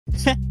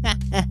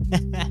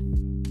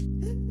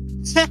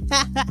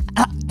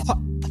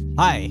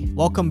Hi,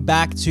 welcome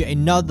back to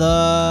another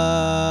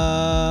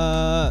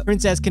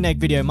Princess Connect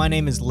video. My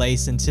name is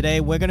Lace, and today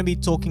we're going to be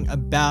talking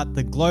about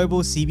the Global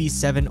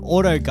CB7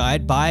 Auto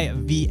Guide by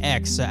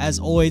VX. So as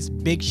always,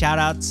 big shout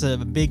out to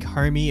big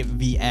homie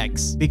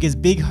VX, because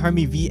big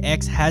homie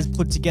VX has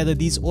put together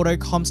these auto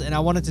comps, and I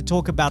wanted to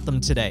talk about them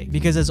today.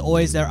 Because as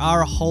always, there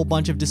are a whole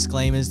bunch of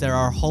disclaimers, there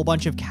are a whole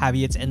bunch of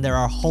caveats, and there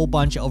are a whole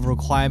bunch of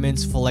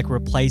requirements for like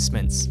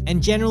replacements.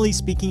 And generally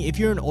speaking, if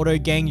you're an auto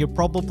gang, you're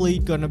probably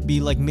going to be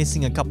like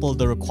missing a couple of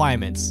the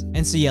requirements.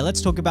 And so yeah,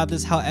 let's talk about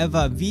this.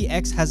 However,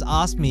 VX has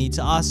asked me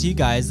to ask you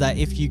guys that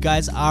if you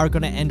guys are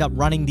going to end up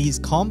running these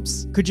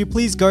comps, could you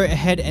please go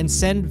ahead and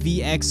send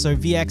VX, so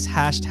VX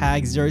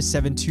hashtag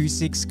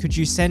 0726, could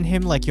you send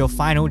him like your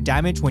final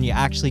damage when you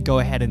actually go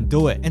ahead and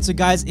do it? And so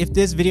guys, if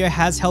this video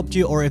has helped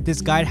you, or if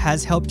this guide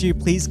has helped you,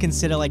 please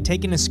consider like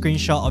taking a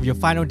screenshot of your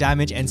final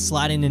damage and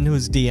sliding into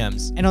his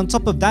DMs. And on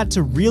top of that,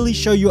 to really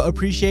show your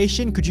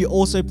appreciation, could you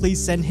also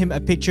please send him a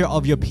picture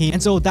of your pin?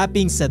 And so with that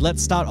being said,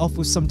 let's start off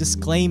with some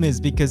disclaimers,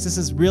 because this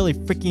is really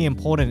freaking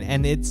important,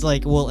 and it's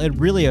like, well, it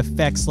really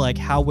affects like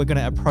how we're going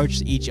to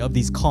approach each of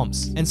these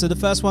comps. And so the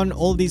first one,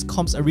 all of these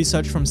comps are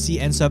researched from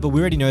CN server. We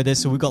already know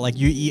this. So we got like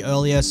UE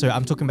earlier, so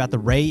I'm talking about the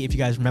Ray, if you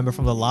guys remember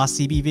from the last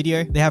CB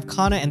video. They have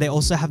Kana, and they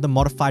also have the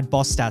modified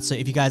boss stats. So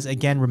if you guys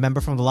again remember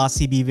from the last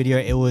CB video,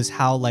 it was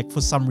how like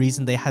for some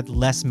reason they had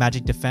less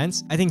magic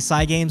defense. I think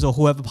Cygames or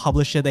whoever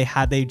publisher they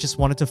just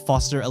wanted to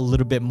foster a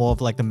little bit more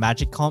of like the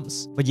magic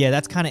comps. But yeah,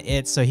 that's kind of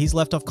it. So he's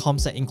left off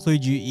comps that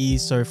include UE.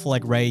 So for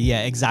like Ray,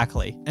 yeah,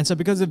 exactly. And so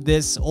because of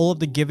this, all of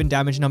the given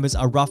damage numbers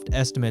are rough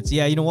estimates.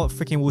 Yeah, you know what?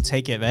 Freaking we'll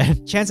take it,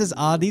 man. Chances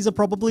are these are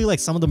probably like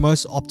some of the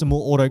most optimal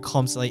auto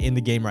comps like in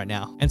the game right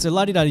now. And so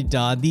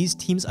la-di-da-di-da, these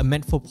teams are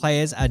meant for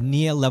players at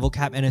near level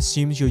cap and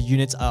assumes your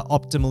units are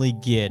optimally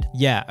geared.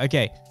 Yeah,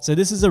 okay. So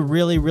this is a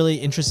really, really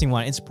interesting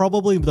one. It's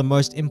probably the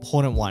most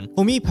important one.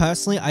 For me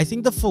personally, I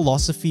think the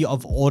philosophy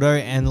of auto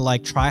and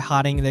like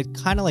try-harding, they're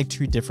kind of like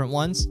two different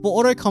ones. For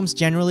auto comps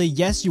generally,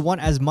 yes, you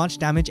want as much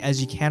damage as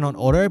you can on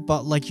auto,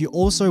 but like you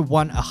also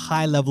want a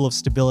high level of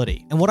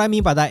stability. And what I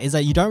mean by that is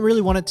that you don't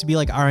really want it to be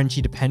like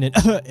RNG dependent,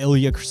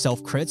 Ilya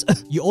self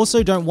crits. You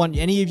also don't want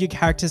any of your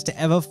characters to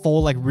ever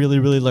fall like really,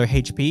 really low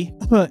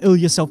HP,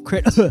 Ilya self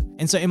crit.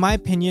 And so in my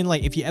opinion,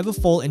 like if you ever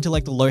fall into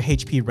like the low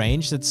HP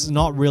range, that's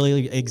not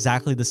really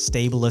exactly the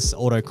stablest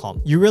auto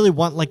comp. You really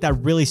want like that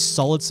really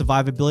solid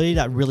survivability,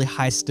 that really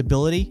high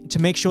stability to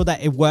make sure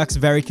that it works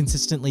very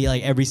consistently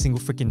like every single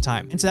freaking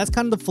time. And so that's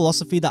kind of the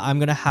philosophy that I'm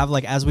going to have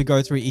like as we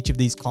go through each of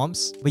these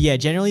comps. But yeah,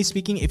 generally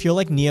speaking, if you're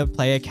like near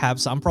player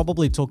caps, I'm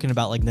probably talking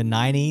about like the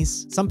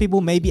 90s. Some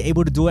people may be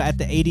able to do it at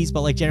the 80s,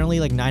 but like generally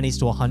like 90s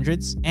to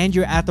 100s, and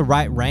you're at the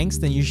right ranks,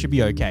 then you should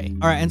be okay.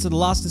 All right, and so the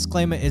last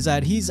disclaimer is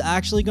that he's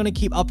actually going to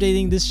keep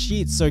updating this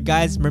sheet. So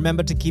guys,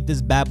 remember to keep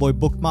this bad boy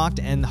bookmarked,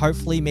 and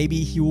hopefully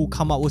maybe he will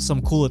come up with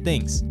some cooler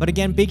things. But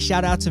again, big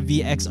shout out to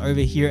VX over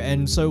here.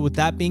 And so with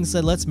that being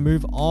said, let's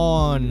move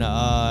on.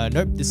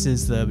 Nope, this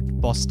is the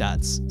boss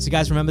stats. So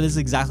guys, remember this is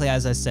exactly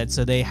as I said.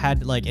 So they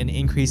had like an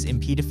increase in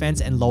P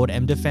defense and lowered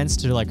M defense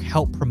to like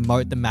help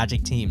promote the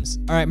magic teams.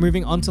 All right,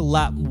 moving on to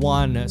lap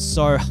 1.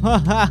 So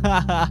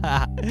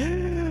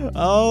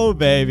oh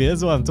baby,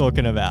 that's what I'm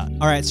talking about.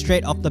 All right,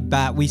 straight off the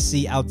bat, we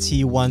see our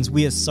T1s.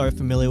 We are so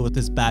familiar with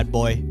this bad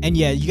boy. And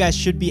yeah, you guys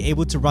should be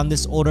able to run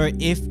this auto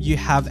if you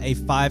have a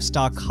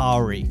 5-star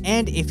Kaori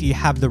and if you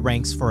have the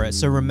ranks for it.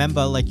 So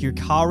remember, like your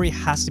Kaori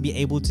has to be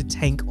able to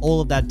tank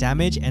all of that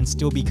damage and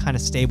still be kind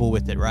of stable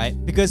with it, right?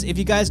 Because if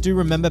you guys do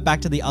remember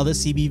back to the other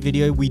CB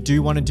video, we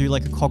do want to do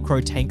like a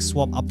Cockroach tank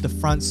swap up the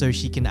front so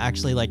she can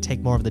actually like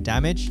take more of the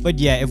damage. But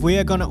yeah, if we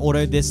are going to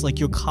auto this, like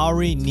your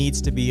Kaori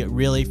needs to be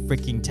really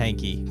freaking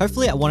tanky.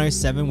 Hopefully at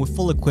 107 with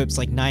full equips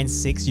like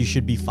 9.6, you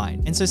should be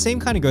fine. And so same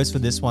kind of goes for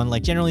this one.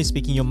 Like generally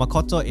speaking, your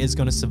Makoto is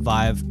going to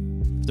survive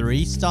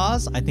 3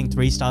 stars. I think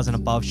 3 stars and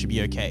above should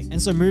be okay.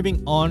 And so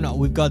moving on,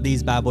 we've got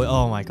these bad boys.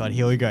 Oh my god,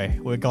 here we go.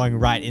 We're going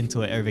right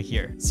into it over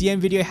here. CN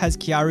video has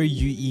Kiaru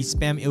UE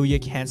spam Ilya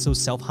cancel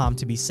self-harm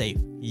to be safe.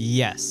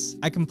 Yes,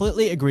 I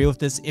completely agree with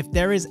this. If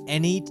there is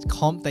any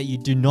comp that you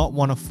do not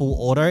want a full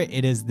auto,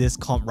 it is this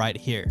comp right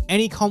here.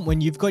 Any comp when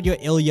you've got your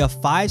Ilya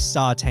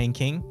 5-star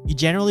tanking, you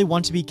generally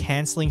want to be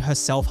canceling her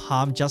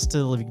self-harm just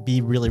to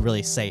be really,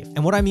 really safe.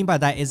 And what I mean by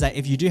that is that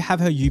if you do have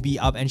her UB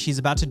up and she's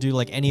about to do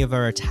like any of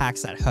her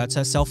attacks that hurts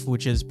herself,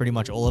 which is pretty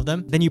much all of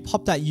them, then you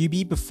pop that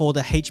UB before the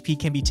HP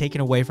can be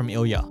taken away from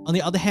Ilya. On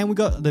the other hand, we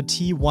got the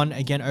T1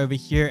 again over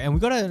here, and we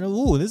got a,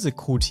 ooh, this is a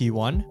cool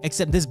T1,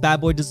 except this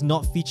bad boy does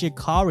not feature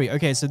Kaori.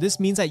 Okay, so this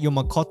means that your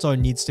Makoto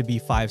needs to be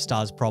 5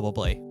 stars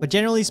probably. But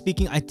generally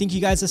speaking, I think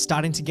you guys are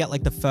starting to get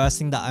like the first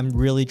thing that I'm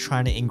really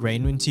trying to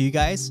ingrain into you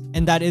guys.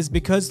 And that is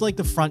because like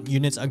the front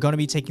units are going to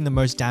be taking the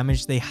most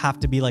damage, they have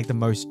to be like the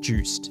most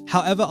juiced.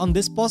 However, on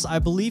this boss, I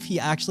believe he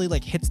actually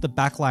like hits the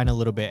back line a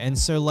little bit. And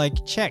so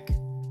like check.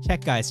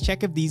 check guys,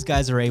 check if these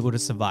guys are able to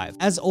survive.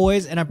 As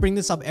always, and I bring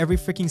this up every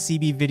freaking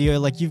CB video,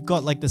 like you've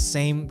got like the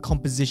same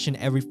composition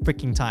every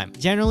freaking time.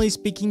 Generally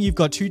speaking, you've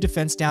got 2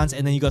 defense downs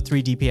and then you got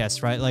 3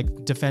 DPS, right?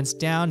 Like defense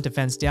down,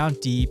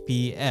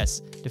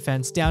 DPS,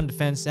 defense down,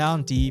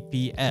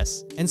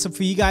 DPS. And so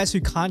for you guys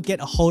who can't get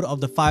a hold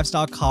of the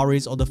 5-star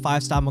Karis or the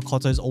 5-star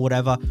Makotos or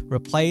whatever,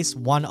 replace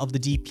one of the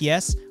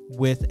DPS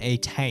with a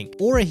tank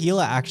or a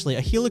healer. Actually,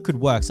 a healer could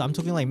work, so I'm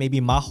talking like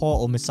maybe Maho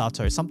or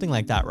Misato, something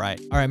like that,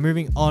 right? All right,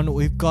 moving on,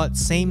 we've got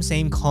same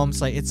comps.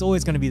 Like it's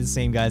always going to be the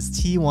same guys.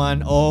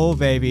 T1, oh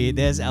baby,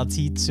 there's our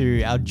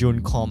T2, our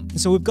Jun comp.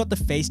 So we've got the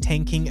face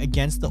tanking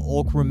against the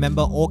Orc.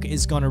 Remember, Orc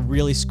is going to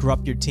really screw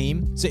up your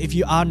team. So if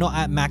you are not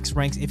at max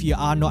ranks, if you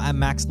are not at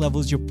max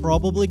levels, you're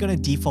probably going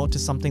to default to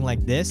something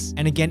like this.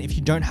 And again, if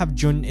you don't have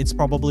Jun, it's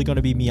probably going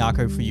to be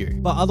Miyako for you.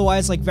 But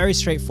otherwise, like very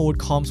straightforward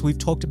comps. We've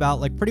talked about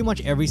like pretty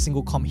much every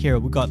single comp here.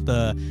 We got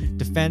the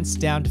defense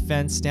down,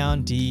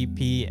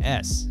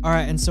 DPS. All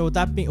right, and so with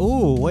that being,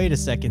 oh, wait a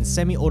second,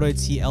 semi-auto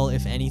TL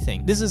if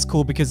anything. This is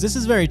cool because this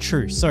is very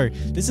true. So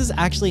this is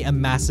actually a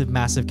massive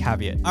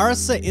caveat.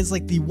 Arisa is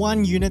like the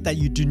one unit that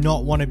you do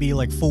not want to be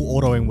like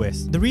full autoing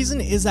with. The reason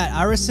is that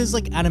Arisa's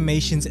like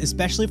animations,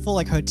 especially for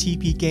like her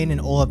TP gain and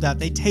all of that,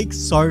 they take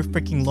so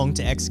freaking long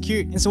to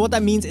execute. And so what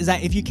that means is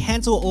that if you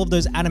cancel all of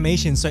those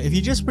animations, so if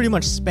you just pretty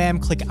much spam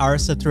click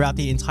Arisa throughout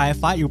the entire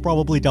fight, you'll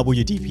probably double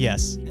your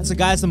DPS. And so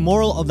guys, the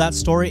moral of that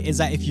story is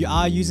that if you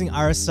are using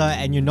Arisa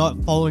and you're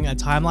not following a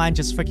timeline,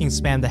 just freaking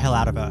spam the hell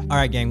out of her. All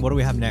right, gang, what do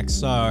we have next?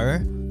 So,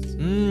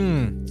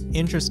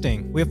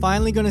 interesting. We're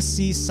finally going to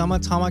see Summer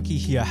Tamaki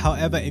here.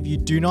 However, if you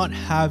do not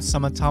have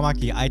Summer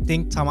Tamaki, I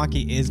think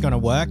Tamaki is going to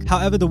work.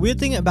 However, the weird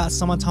thing about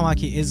Summer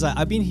Tamaki is that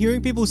I've been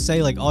hearing people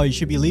say like, oh, you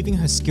should be leaving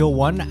her skill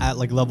 1 at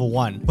like level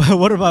 1. But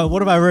what if I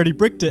already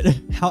bricked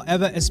it?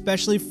 However,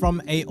 especially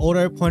from a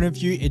auto point of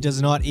view, it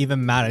does not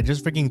even matter.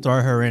 Just freaking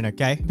throw her in,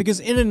 okay? Because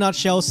in a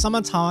nutshell,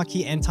 Summer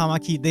Tamaki and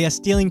Tamaki, they are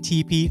stealing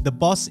TP. The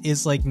boss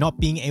is like not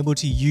being able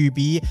to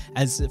UB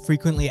as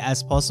frequently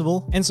as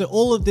possible. And so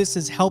all of this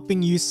is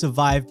helping you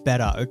survive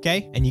better,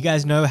 okay? And you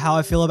guys know how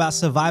I feel about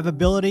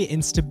survivability,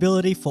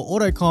 instability for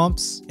auto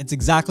comps. It's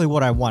exactly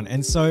what I want.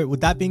 And so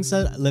with that being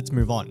said, let's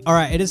move on. All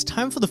right, it is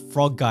time for the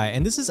frog guy.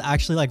 And this is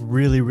actually like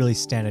really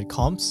standard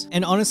comps.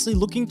 And honestly,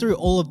 looking through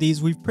all of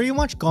these, we've pretty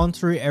much gone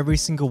through every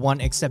single one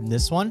except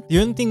this one. The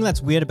only thing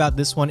that's weird about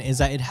this one is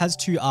that it has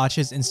 2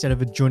 archers instead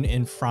of a Jun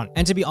in front.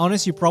 And to be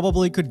honest, you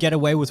probably could get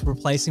away with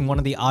replacing one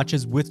of the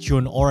archers with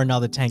Jun or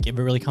another tank if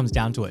it really comes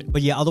down to it.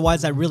 But yeah,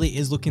 otherwise that really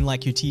is looking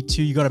like your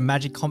T2. You got a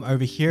magic comp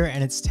over here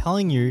and it's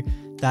telling you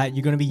that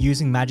you're going to be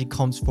using magic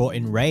comps for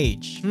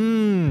Enrage.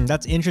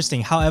 That's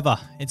interesting. However,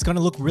 it's going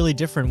to look really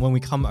different when we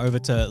come over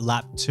to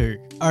lap 2.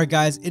 All right,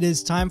 guys, it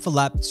is time for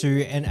lap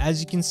 2. And as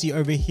you can see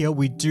over here,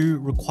 we do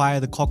require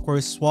the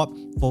cockroach swap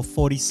for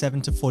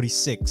 47 to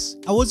 46.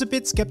 I was a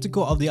bit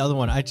skeptical of the other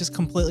one. I just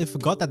completely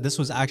forgot that this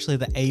was actually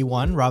the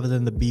A1 rather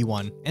than the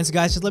B1. And so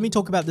guys, just let me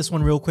talk about this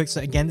one real quick.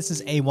 So again, this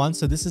is A1.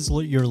 So this is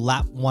your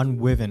lap 1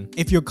 Wyvern.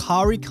 If your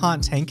Kari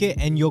can't tank it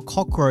and your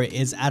cockroach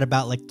is at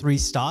about like 3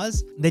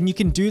 stars, then you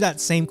can do that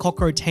same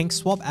cockroach tank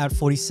swap at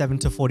 47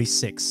 to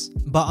 46.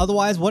 But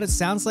otherwise, what it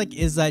sounds like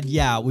is that,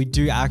 yeah, we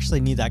do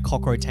actually need that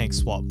cockroach tank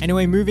swap.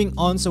 Anyway, moving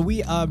on. So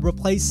we are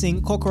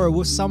replacing cockroach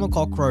with Summer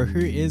Cockroach, who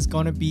is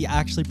going to be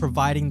actually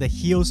providing the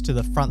heals to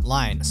the front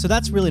line. So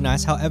that's really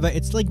nice. However,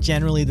 it's like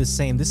generally the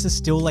same. This is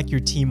still like your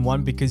team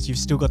 1 because you've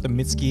still got the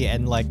Mitsuki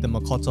and like the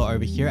Makoto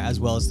over here as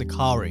well as the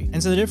Kari.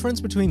 And so the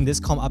difference between this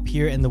comp up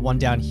here and the one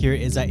down here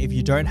is that if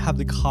you don't have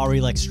the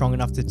Kari like strong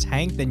enough to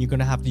tank, then you're going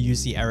to have to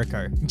use the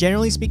Eriko.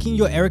 Generally speaking,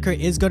 your Eriko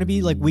is going to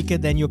be like weaker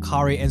than your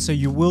Kari, and so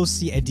you will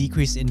see a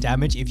decrease in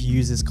damage if you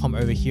use this comp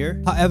over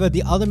here. However,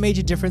 the other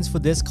major difference for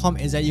this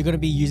comp is that you're going to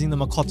be using the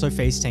Makoto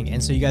face tank,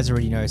 and so you guys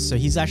already know. So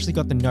he's actually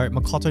got the note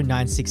Makoto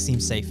 9-6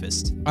 seems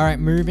safest. All right,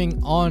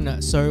 moving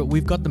on. So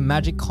we've got the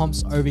magic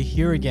comps over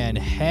here again.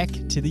 Heck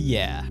to the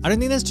yeah. I don't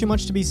think there's too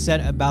much to be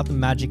said about the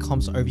magic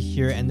comps over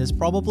here, and there's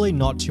probably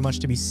not too much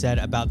to be said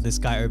about this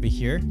guy over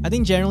here. I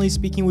think generally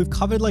speaking, we've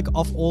covered like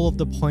off all of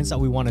the points that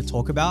we want to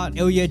talk about.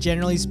 Oh yeah,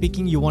 generally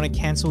speaking, you want to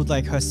cancel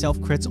like her self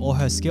crits or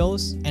her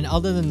skills, and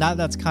other than that,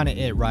 that's kind of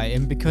it, right?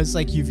 And because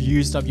like you've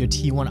used up your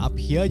T1 up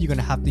here, you're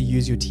gonna have to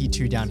use your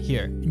T2 down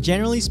here.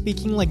 Generally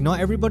speaking, like not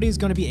everybody is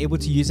going to be able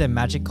to use a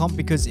magic comp,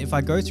 because if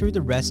I go through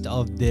the rest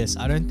of this,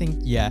 I don't think,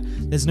 yeah,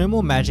 there's no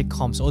more magic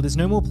comps, or there's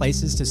no more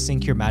places to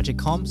sync your magic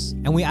comps.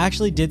 And we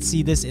actually did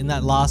see this in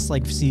that last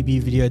like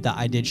CB video that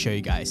I did show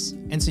you guys.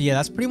 And so yeah,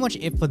 that's pretty much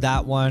it for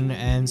that one.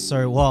 And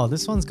so, wow,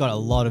 this one's got a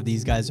lot of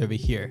these guys over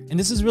here. And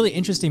this is really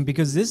interesting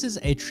because this is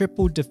a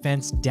triple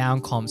defense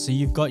down comp. So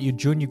you've got your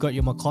Jun, you've got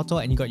your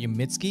Makoto, and you got your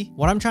Mitsuki.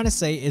 What I'm trying to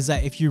say is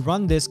that if you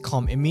run this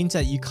comp, it means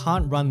that you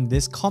can't run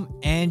this comp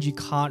and you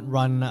can't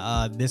run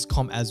this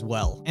comp as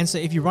well. And so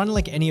if you run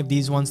like any of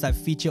these ones that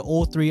feature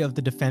all 3 of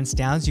the defense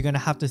downs, you're going to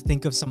have to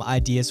think of some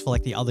ideas for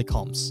like the other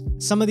comps.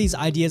 Some of these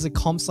ideas are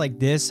comps like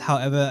this.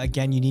 However,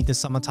 again, you need the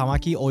Summer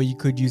Tamaki, or you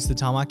could use the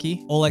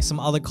Tamaki, or like some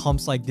other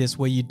comps like this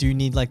where you do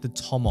need like the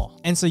Tomo.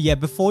 And so yeah,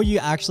 before you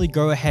actually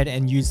go ahead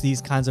and use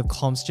these kinds of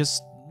comps,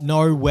 just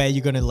know where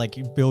you're gonna like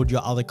build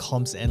your other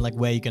comps and like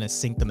where you're gonna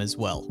sync them as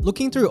well.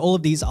 Looking through all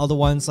of these other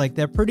ones, like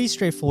they're pretty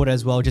straightforward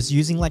as well, just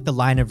using like the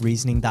line of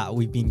reasoning that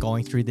we've been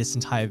going through this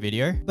entire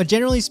video. But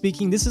generally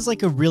speaking, this is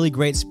like a really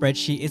great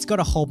spreadsheet. It's got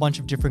a whole bunch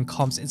of different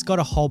comps. It's got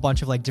a whole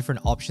bunch of like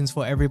different options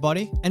for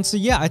everybody. And so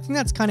yeah, I think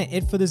that's kind of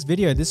it for this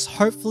video. This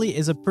hopefully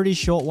is a pretty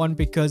short one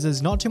because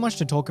there's not too much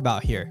to talk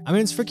about here. I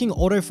mean, it's freaking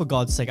auto, for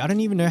God's sake. I don't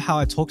even know how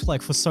I talked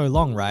like for so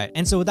long, right?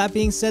 And so with that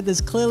being said,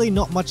 there's clearly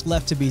not much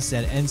left to be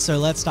said. And so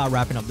let's start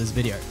wrapping up this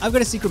video. I've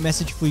got a secret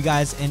message for you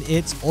guys, and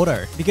it's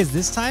auto, because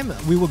this time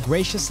we were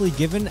graciously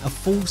given a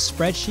full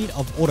spreadsheet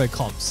of auto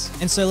comps.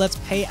 And so let's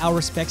pay our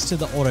respects to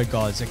the auto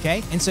gods,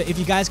 okay? And so if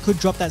you guys could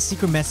drop that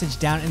secret message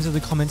down into the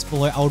comments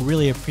below, I would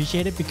really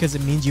appreciate it, because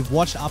it means you've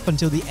watched up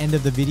until the end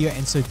of the video.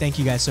 And so thank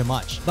you guys so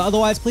much. But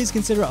otherwise, please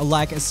consider a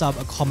like, a sub,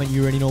 a comment.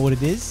 You already know what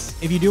it is.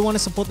 If you do want to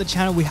support the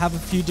channel, we have a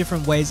few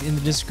different ways in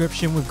the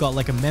description. We've got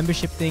like a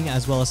membership thing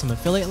as well as some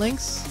affiliate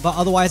links. But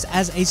otherwise,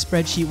 as a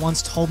spreadsheet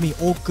once told me,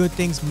 all good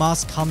things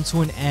must come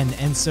to an end.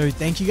 And so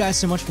thank you guys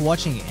so much for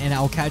watching, and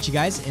I'll catch you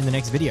guys in the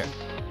next video.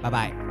 Bye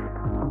bye.